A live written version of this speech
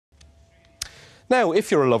Now,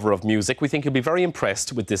 if you're a lover of music, we think you'll be very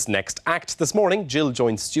impressed with this next act. This morning, Jill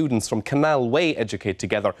joined students from Canal Way Educate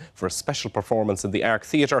together for a special performance in the Arc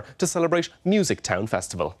Theatre to celebrate Music Town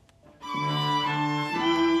Festival.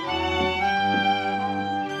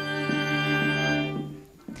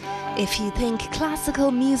 If you think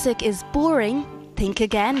classical music is boring, think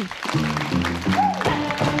again.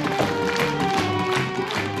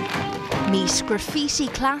 Meet Graffiti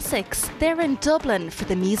Classics. They're in Dublin for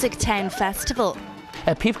the Music Town Festival.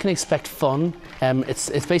 People can expect fun.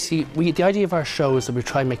 It's basically, the idea of our show is that we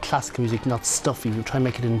try and make classical music not stuffy. We try and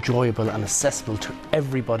make it enjoyable and accessible to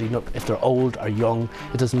everybody, if they're old or young.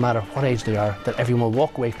 It doesn't matter what age they are, that everyone will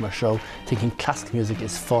walk away from our show thinking classical music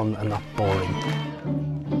is fun and not boring.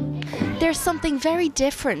 There's something very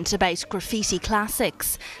different about Graffiti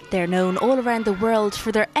Classics. They're known all around the world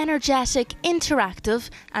for their energetic, interactive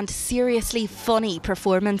and seriously funny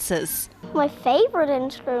performances. My favourite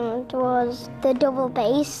instrument was the double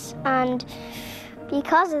bass, and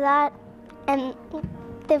because of that,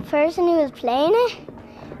 the person who was playing it,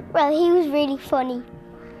 well, he was really funny.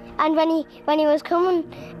 And when he was coming,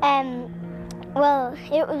 well,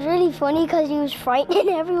 it was really funny because he was frightening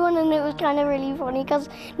everyone, and it was kind of really funny because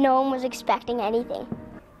no one was expecting anything.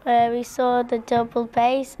 We saw the double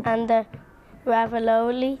bass and the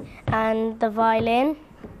ravioli and the violin.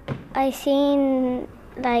 I seen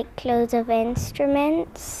like loads of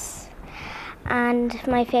instruments, and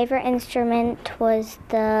my favourite instrument was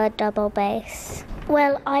the double bass.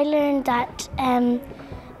 Well, I learned that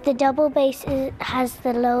the double bass has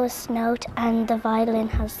the lowest note and the violin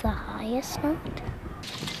has the highest note.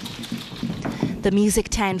 The Music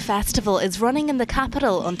Town Festival is running in the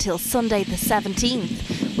capital until Sunday the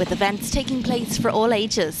 17th, with events taking place for all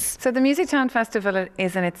ages. So the Music Town Festival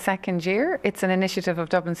is in its second year. It's an initiative of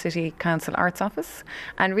Dublin City Council Arts Office,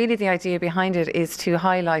 and really the idea behind it is to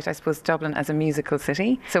highlight, I suppose, Dublin as a musical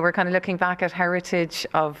city. So we're kind of looking back at heritage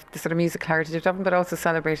of the sort of musical heritage of Dublin, but also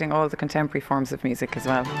celebrating all the contemporary forms of music as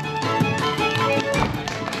well.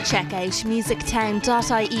 Check out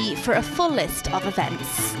musictown.ie for a full list of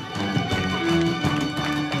events.